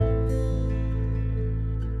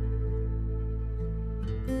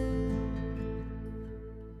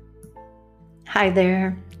Hi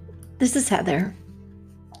there, this is Heather,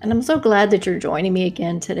 and I'm so glad that you're joining me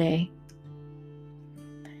again today.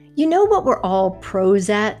 You know what we're all pros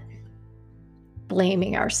at?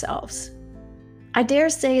 Blaming ourselves. I dare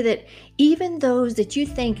say that even those that you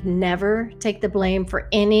think never take the blame for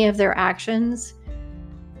any of their actions,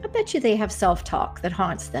 I bet you they have self-talk that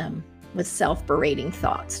haunts them with self-berating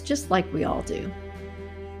thoughts, just like we all do.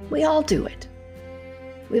 We all do it.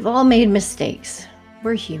 We've all made mistakes.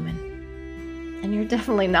 We're human. And you're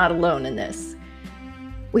definitely not alone in this.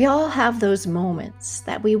 We all have those moments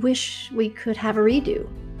that we wish we could have a redo.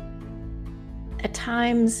 At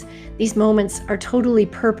times, these moments are totally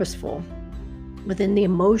purposeful. Within the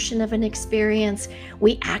emotion of an experience,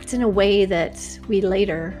 we act in a way that we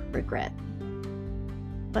later regret.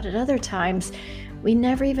 But at other times, we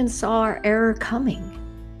never even saw our error coming.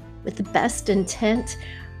 With the best intent,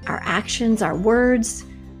 our actions, our words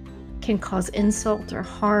can cause insult or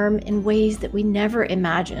harm in ways that we never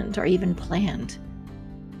imagined or even planned.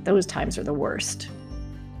 Those times are the worst.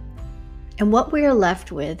 And what we are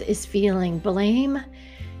left with is feeling blame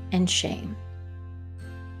and shame.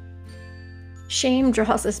 Shame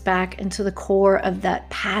draws us back into the core of that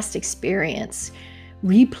past experience,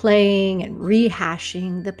 replaying and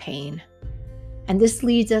rehashing the pain. And this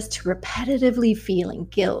leads us to repetitively feeling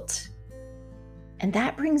guilt. And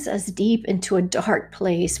that brings us deep into a dark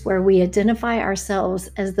place where we identify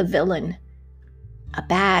ourselves as the villain, a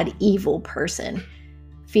bad, evil person,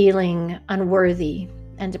 feeling unworthy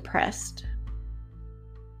and depressed.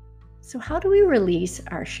 So how do we release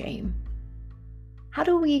our shame? How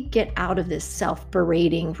do we get out of this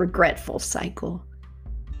self-berating, regretful cycle?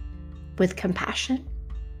 With compassion,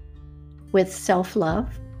 with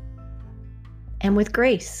self-love, and with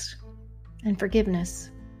grace and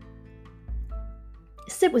forgiveness.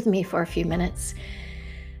 Sit with me for a few minutes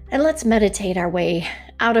and let's meditate our way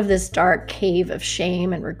out of this dark cave of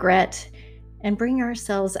shame and regret and bring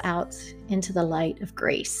ourselves out into the light of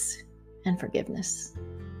grace and forgiveness.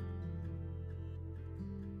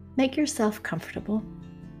 Make yourself comfortable.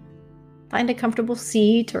 Find a comfortable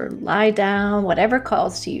seat or lie down, whatever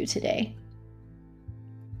calls to you today.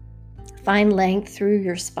 Find length through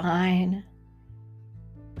your spine.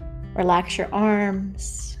 Relax your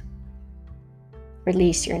arms.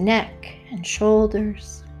 Release your neck and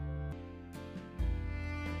shoulders.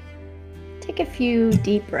 Take a few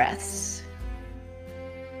deep breaths.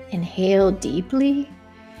 Inhale deeply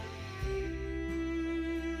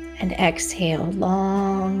and exhale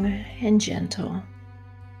long and gentle.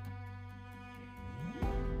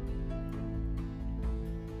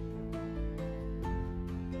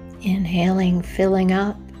 Inhaling, filling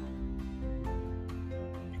up,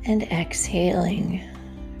 and exhaling,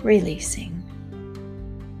 releasing.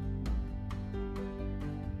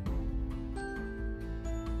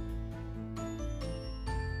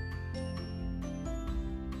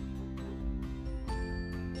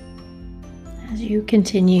 As you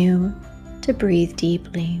continue to breathe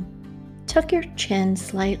deeply, tuck your chin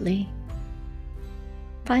slightly.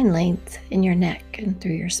 Find length in your neck and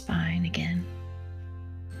through your spine again.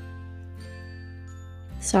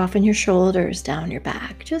 Soften your shoulders down your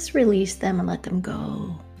back. Just release them and let them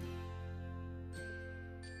go.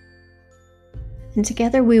 And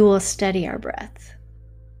together we will steady our breath,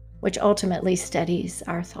 which ultimately steadies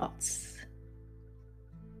our thoughts.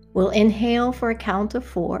 We'll inhale for a count of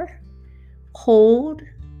 4. Hold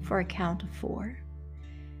for a count of 4.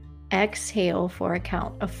 Exhale for a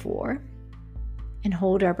count of 4. And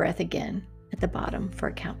hold our breath again at the bottom for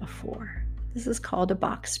a count of 4. This is called a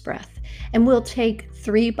box breath. And we'll take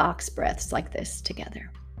 3 box breaths like this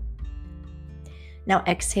together. Now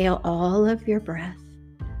exhale all of your breath.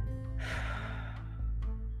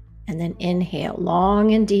 And then inhale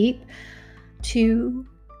long and deep. 2,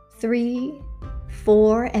 3,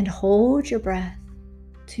 4. And hold your breath.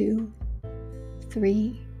 2,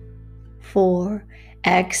 3, 4.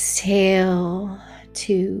 Exhale.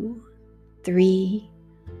 2, 3,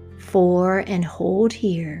 4. And hold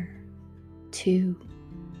here. 2,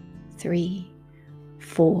 3,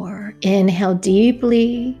 4. Inhale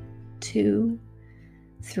deeply. 2,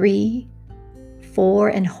 3, 4.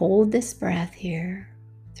 And hold this breath here.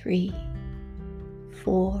 3,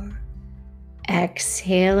 4.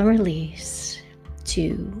 Exhale and release.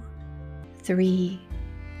 2, 3,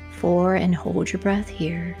 4. And hold your breath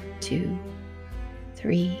here. 2,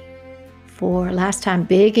 3, 4. Last time,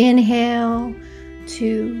 big inhale.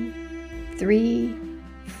 2, 3,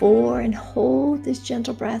 4. And hold this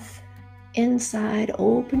gentle breath inside,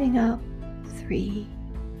 opening up. 3,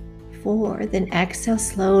 4. Then exhale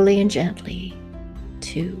slowly and gently.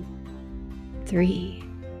 2, 3,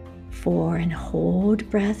 4. And hold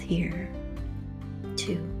breath here.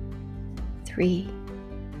 3,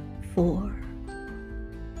 4.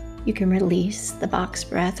 You can release the box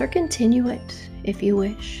breath or continue it if you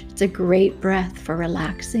wish. It's a great breath for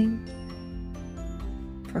relaxing,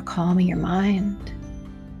 for calming your mind.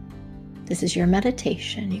 This is your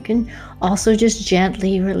meditation. You can also just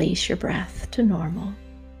gently release your breath to normal.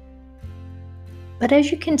 But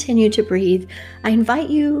as you continue to breathe, I invite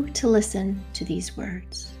you to listen to these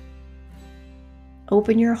words.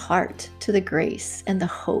 Open your heart to the grace and the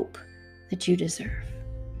hope that you deserve.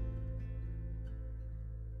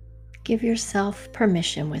 Give yourself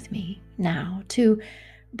permission with me now to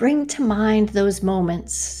bring to mind those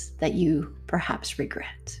moments that you perhaps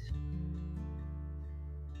regret.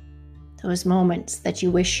 Those moments that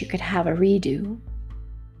you wish you could have a redo.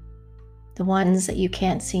 The ones that you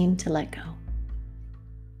can't seem to let go.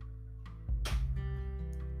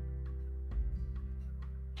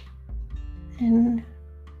 And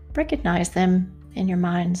recognize them in your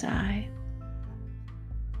mind's eye.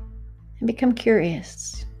 And become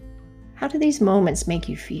curious. How do these moments make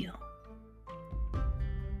you feel?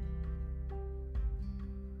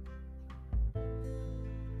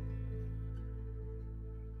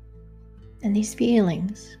 And these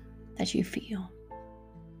feelings that you feel,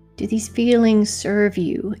 do these feelings serve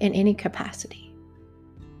you in any capacity?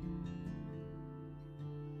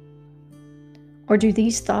 Or do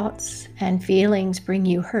these thoughts and feelings bring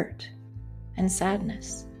you hurt and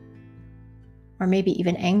sadness? Or maybe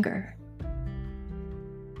even anger?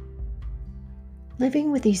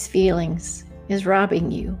 Living with these feelings is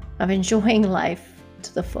robbing you of enjoying life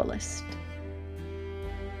to the fullest.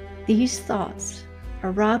 These thoughts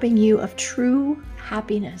are robbing you of true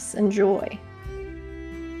happiness and joy.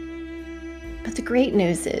 But the great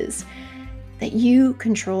news is that you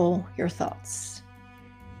control your thoughts.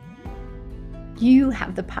 You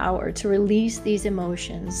have the power to release these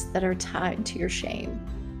emotions that are tied to your shame.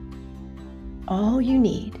 All you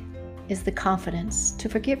need is the confidence to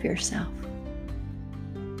forgive yourself.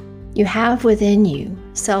 You have within you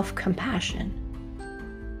self-compassion.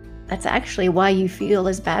 That's actually why you feel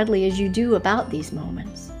as badly as you do about these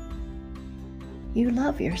moments. You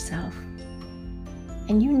love yourself.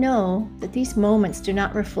 And you know that these moments do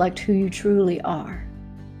not reflect who you truly are.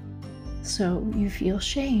 So you feel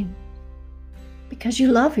shame because you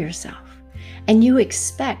love yourself and you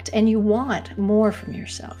expect and you want more from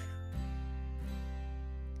yourself.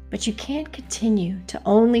 But you can't continue to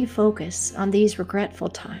only focus on these regretful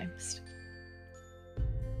times.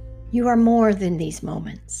 You are more than these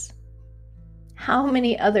moments. How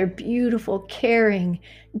many other beautiful, caring,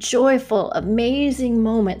 joyful, amazing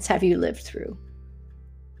moments have you lived through?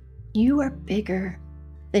 You are bigger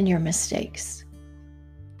than your mistakes.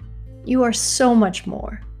 You are so much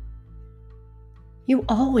more. You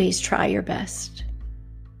always try your best.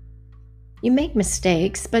 You make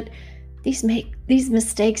mistakes, but these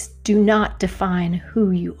mistakes do not define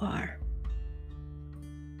who you are.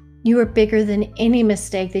 You are bigger than any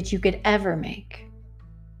mistake that you could ever make.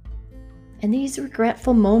 And these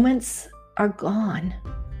regretful moments are gone.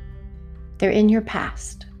 They're in your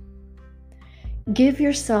past. Give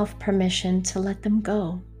yourself permission to let them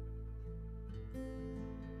go.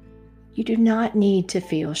 You do not need to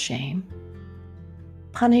feel shame.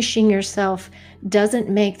 Punishing yourself doesn't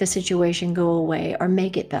make the situation go away or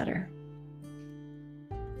make it better.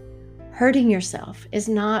 Hurting yourself is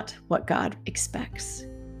not what God expects.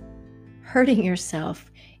 Hurting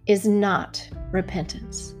yourself is not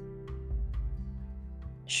repentance.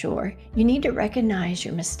 Sure, you need to recognize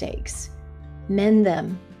your mistakes, mend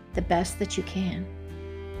them the best that you can.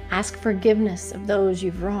 Ask forgiveness of those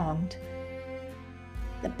you've wronged.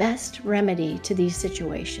 The best remedy to these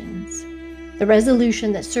situations, the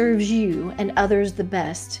resolution that serves you and others the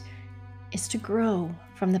best, is to grow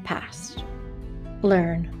from the past.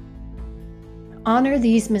 Learn. Honor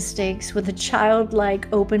these mistakes with a childlike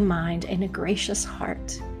open mind and a gracious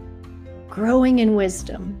heart, growing in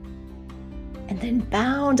wisdom, and then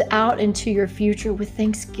bound out into your future with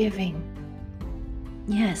thanksgiving.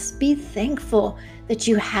 Yes, be thankful that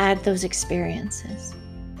you had those experiences,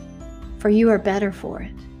 for you are better for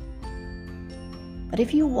it. But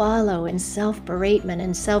if you wallow in self-beratement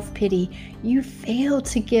and self-pity, you fail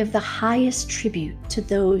to give the highest tribute to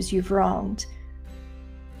those you've wronged,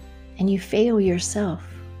 and you fail yourself.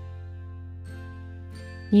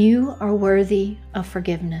 You are worthy of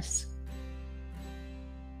forgiveness.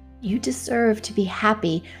 You deserve to be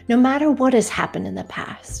happy no matter what has happened in the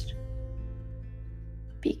past.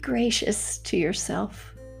 Be gracious to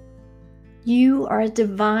yourself. You are a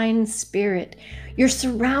divine spirit. You're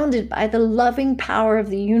surrounded by the loving power of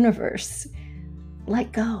the universe.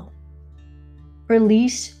 Let go.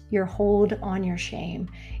 Release your hold on your shame.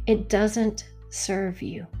 It doesn't serve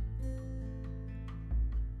you.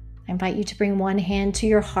 I invite you to bring one hand to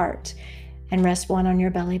your heart and rest one on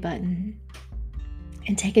your belly button.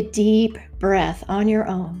 And take a deep breath on your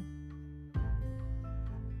own.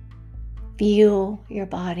 Feel your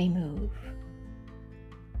body move.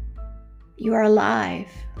 You are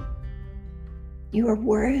alive. You are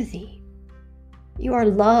worthy. You are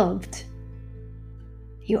loved.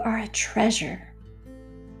 You are a treasure.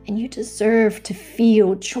 And you deserve to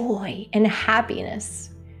feel joy and happiness.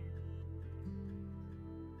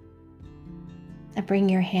 Now bring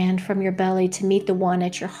your hand from your belly to meet the one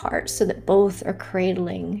at your heart so that both are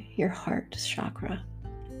cradling your heart chakra.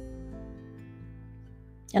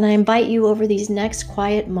 And I invite you over these next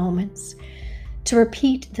quiet moments to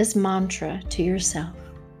repeat this mantra to yourself.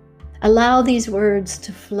 Allow these words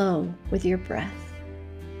to flow with your breath.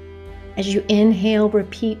 As you inhale,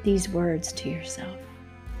 repeat these words to yourself.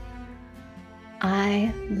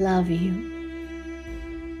 I love you.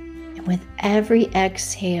 And with every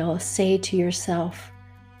exhale, say to yourself,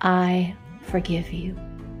 I forgive you.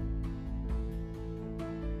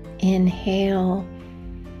 Inhale,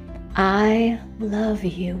 I love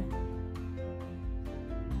you.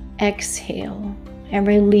 Exhale and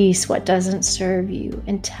release what doesn't serve you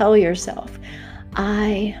and tell yourself,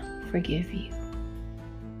 I forgive you.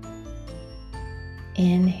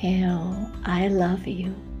 Inhale, I love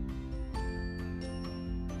you.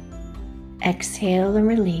 Exhale and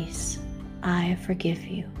release, I forgive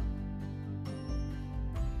you.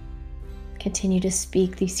 Continue to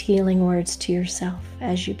speak these healing words to yourself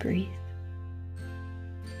as you breathe.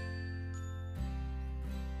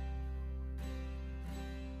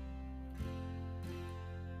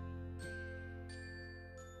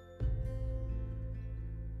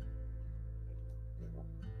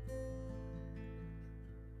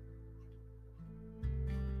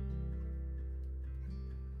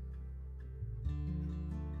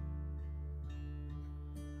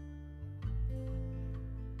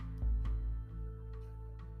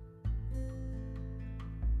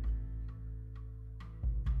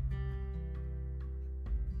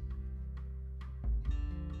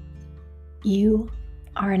 You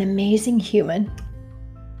are an amazing human.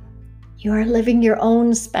 You are living your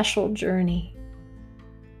own special journey.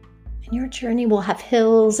 And your journey will have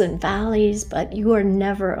hills and valleys, but you are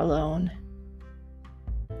never alone.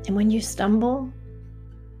 And when you stumble,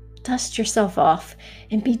 dust yourself off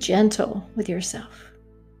and be gentle with yourself.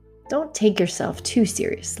 Don't take yourself too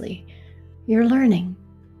seriously. You're learning.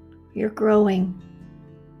 You're growing.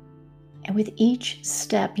 And with each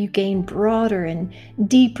step, you gain broader and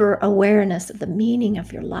deeper awareness of the meaning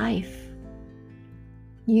of your life.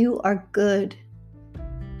 You are good.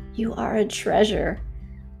 You are a treasure.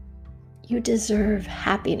 You deserve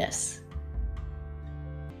happiness.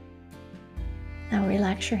 Now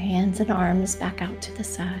relax your hands and arms back out to the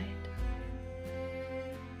side.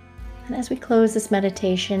 And as we close this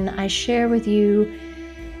meditation, I share with you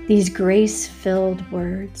these grace-filled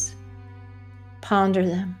words. Ponder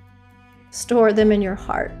them. Store them in your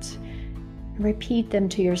heart and repeat them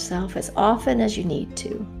to yourself as often as you need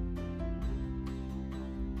to.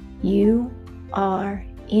 You are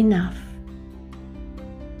enough.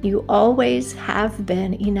 You always have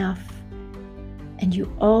been enough, and you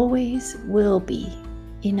always will be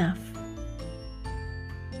enough.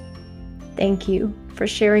 Thank you for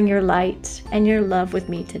sharing your light and your love with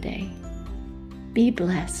me today. Be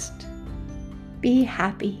blessed. Be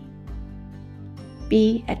happy.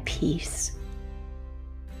 Be at peace.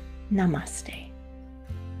 Namaste.